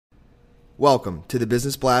Welcome to the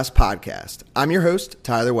Business Blast podcast. I'm your host,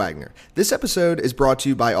 Tyler Wagner. This episode is brought to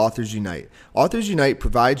you by Authors Unite. Authors Unite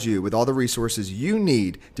provides you with all the resources you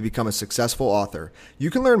need to become a successful author. You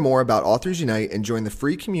can learn more about Authors Unite and join the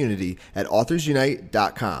free community at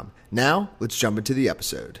authorsunite.com. Now, let's jump into the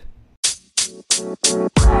episode.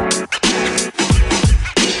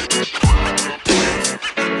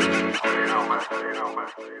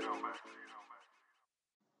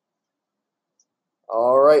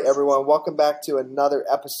 All right, everyone. Welcome back to another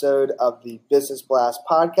episode of the Business Blast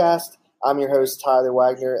podcast. I'm your host, Tyler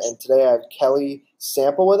Wagner, and today I have Kelly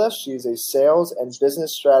Sample with us. She's a sales and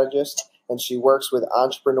business strategist, and she works with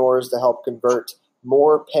entrepreneurs to help convert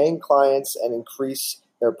more paying clients and increase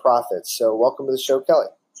their profits. So welcome to the show, Kelly.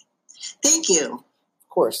 Thank you. Of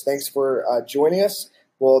course. Thanks for joining us.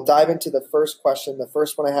 We'll dive into the first question. The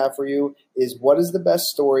first one I have for you is, what is the best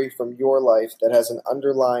story from your life that has an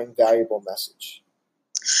underlying valuable message?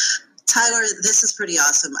 Tyler, this is pretty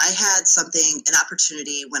awesome. I had an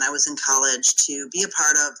opportunity when I was in college to be a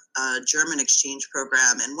part of a German exchange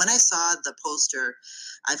program. And when I saw the poster,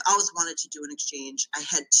 I've always wanted to do an exchange. I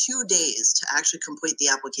had 2 days to actually complete the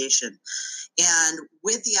application. And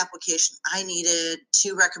with the application, I needed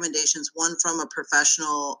 2 recommendations, one from a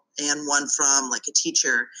professional and one from like a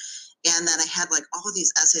teacher. And then I had like all of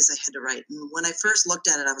these essays I had to write. And when I first looked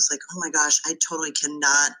at it, I was like, oh my gosh, I totally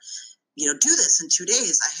cannot do this in 2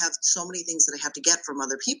 days. I have so many things that I have to get from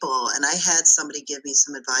other people. And I had somebody give me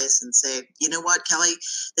some advice and say, you know what, Kelly,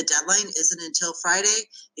 the deadline isn't until Friday.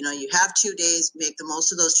 You have 2 days, make the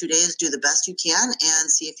most of those 2 days, do the best you can,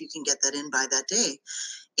 and see if you can get that in by that day.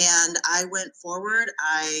 And I went forward.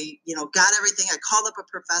 I, got everything. I called up a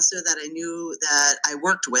professor that I knew that I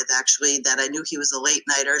worked with, actually, that I knew he was a late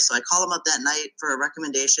nighter. So I called him up that night for a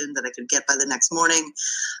recommendation that I could get by the next morning.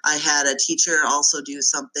 I had a teacher also do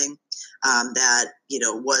something that,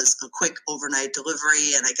 was a quick overnight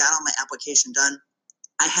delivery, and I got all my application done.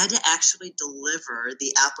 I had to actually deliver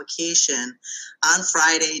the application on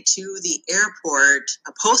Friday to the airport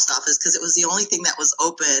post office because it was the only thing that was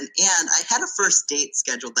open. And I had a first date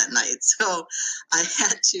scheduled that night. So I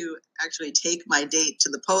had to actually take my date to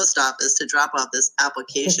the post office to drop off this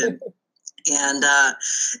application. And,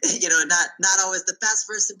 not always the best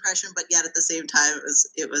first impression, but yet at the same time,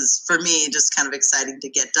 it was for me just kind of exciting to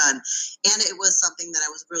get done. And it was something that I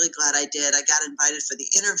was really glad I did. I got invited for the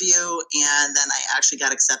interview, and then I actually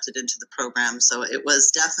got accepted into the program. So it was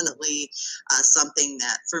definitely something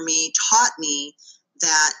that for me taught me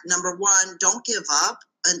that, number one, don't give up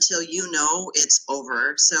until you know it's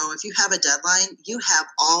over. So if you have a deadline, you have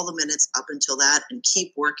all the minutes up until that and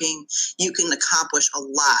keep working. You can accomplish a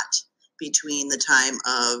lot between the time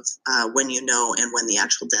of when you know and when the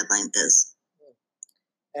actual deadline is.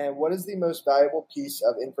 And what is the most valuable piece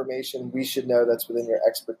of information we should know that's within your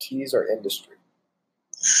expertise or industry?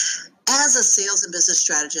 As a sales and business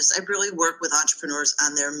strategist, I really work with entrepreneurs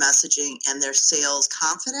on their messaging and their sales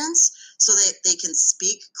confidence so that they can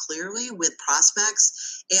speak clearly with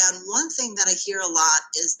prospects. And one thing that I hear a lot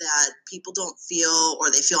is that people don't feel,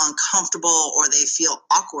 or they feel uncomfortable, or they feel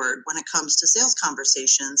awkward when it comes to sales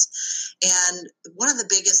conversations. And one of the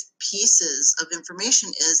biggest pieces of information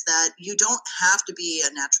is that you don't have to be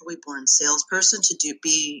a naturally born salesperson to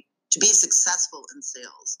be successful in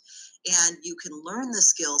sales. And you can learn the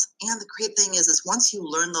skills. And the great thing is once you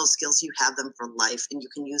learn those skills, you have them for life, and you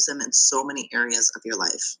can use them in so many areas of your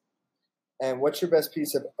life. And what's your best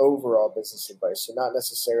piece of overall business advice? So not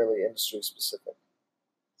necessarily industry specific.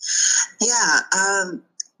 Yeah.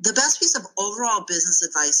 The best piece of overall business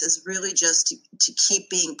advice is really just to keep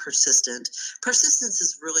being persistent. Persistence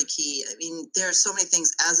is really key. I mean, there are so many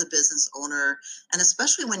things as a business owner, and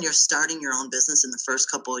especially when you're starting your own business in the first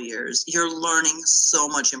couple of years, you're learning so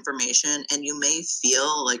much information, and you may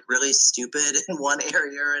feel like really stupid in one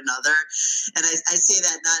area or another. And I say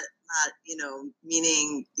that not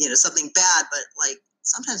meaning, something bad, but like,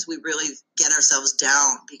 sometimes we really get ourselves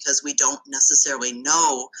down because we don't necessarily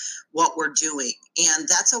know what we're doing. And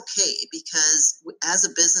that's okay, because as a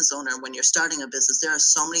business owner, when you're starting a business, there are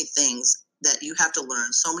so many things that you have to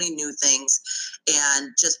learn, so many new things.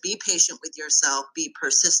 And just be patient with yourself, be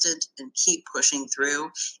persistent, and keep pushing through.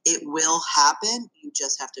 It will happen. You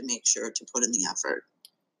just have to make sure to put in the effort.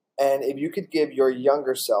 And if you could give your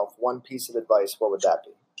younger self one piece of advice, what would that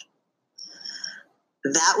be?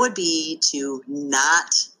 That would be to not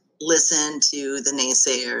listen to the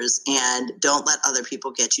naysayers and don't let other people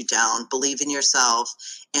get you down. Believe in yourself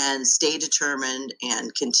and stay determined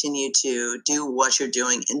and continue to do what you're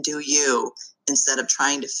doing and do you instead of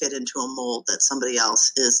trying to fit into a mold that somebody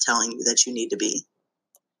else is telling you that you need to be.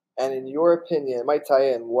 And in your opinion, it might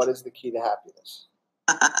tie in, what is the key to happiness?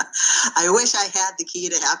 I wish I had the key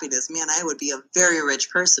to happiness. Man, I would be a very rich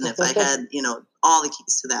person if I had, all the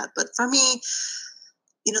keys to that. But for me,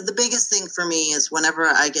 the biggest thing for me is whenever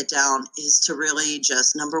I get down is to really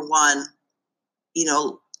just, number one,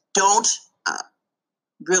 don't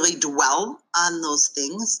really dwell on those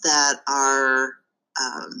things that are,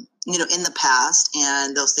 in the past,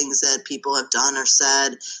 and those things that people have done or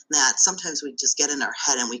said, that sometimes we just get in our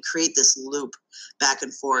head and we create this loop back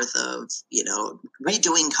and forth of,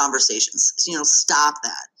 redoing conversations. Stop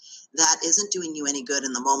that. That isn't doing you any good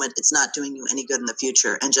in the moment. It's not doing you any good in the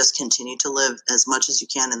future. And just continue to live as much as you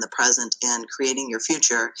can in the present and creating your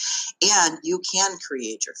future. And you can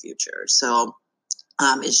create your future. So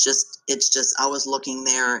it's just always looking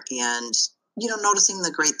there and, noticing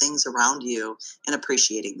the great things around you and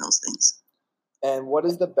appreciating those things. And what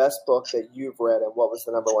is the best book that you've read, and what was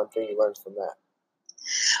the number one thing you learned from that?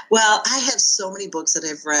 Well, I have so many books that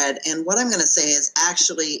I've read, and what I'm going to say is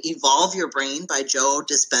actually Evolve Your Brain by Joe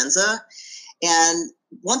Dispenza. And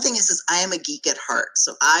one thing is I am a geek at heart.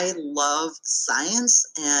 So I love science,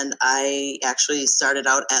 and I actually started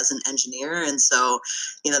out as an engineer. And so,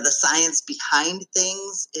 the science behind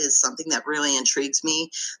things is something that really intrigues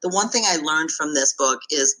me. The one thing I learned from this book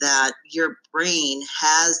is that your brain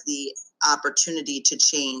has the opportunity to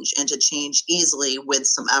change, and to change easily with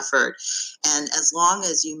some effort. And as long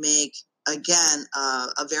as you make, again,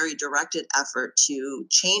 a very directed effort to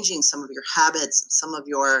changing some of your habits, some of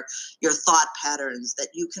your thought patterns, that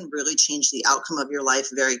you can really change the outcome of your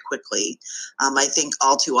life very quickly. I think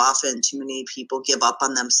all too often, too many people give up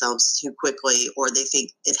on themselves too quickly, or they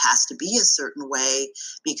think it has to be a certain way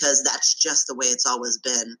because that's just the way it's always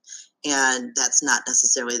been. And that's not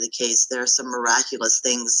necessarily the case. There are some miraculous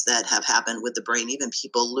things that have happened with the brain, even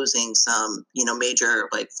people losing some, major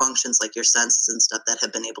functions like your senses and stuff, that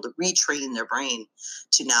have been able to retrain their brain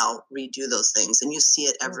to now redo those things. And you see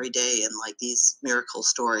it every day in these miracle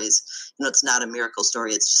stories. It's not a miracle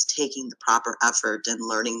story. It's just taking the proper effort and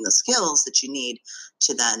learning the skills that you need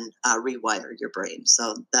to then rewire your brain.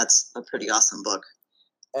 So that's a pretty awesome book.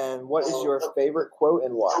 And what is your favorite quote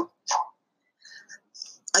and why?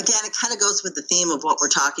 Again, it kind of goes with the theme of what we're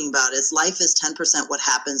talking about, is life is 10% what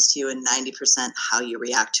happens to you and 90% how you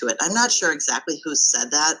react to it. I'm not sure exactly who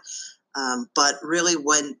said that, but really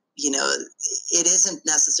when, it isn't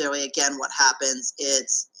necessarily, again, what happens.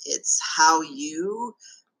 It's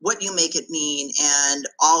what you make it mean, and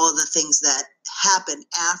all of the things that happen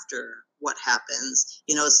after what happens.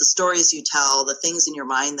 It's the stories you tell, the things in your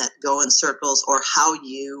mind that go in circles, or how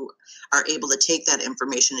you are able to take that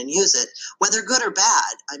information and use it, whether good or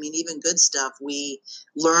bad. I mean, even good stuff, we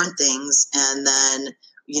learn things and then,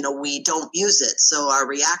 we don't use it. So our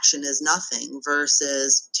reaction is nothing,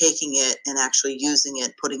 versus taking it and actually using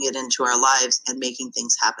it, putting it into our lives and making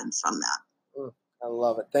things happen from that. I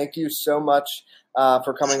love it. Thank you so much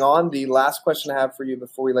for coming on. The last question I have for you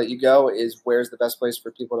before we let you go is, where's the best place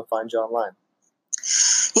for people to find you online?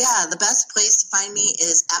 Yeah, the best place to find me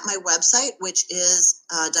is at my website, which is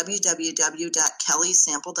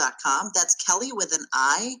www.kellysample.com. That's Kelly with an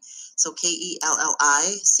I, so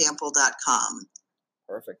KELLI sample.com.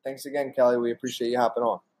 Perfect. Thanks again, Kelly. We appreciate you hopping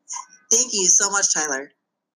on. Thank you so much, Tyler.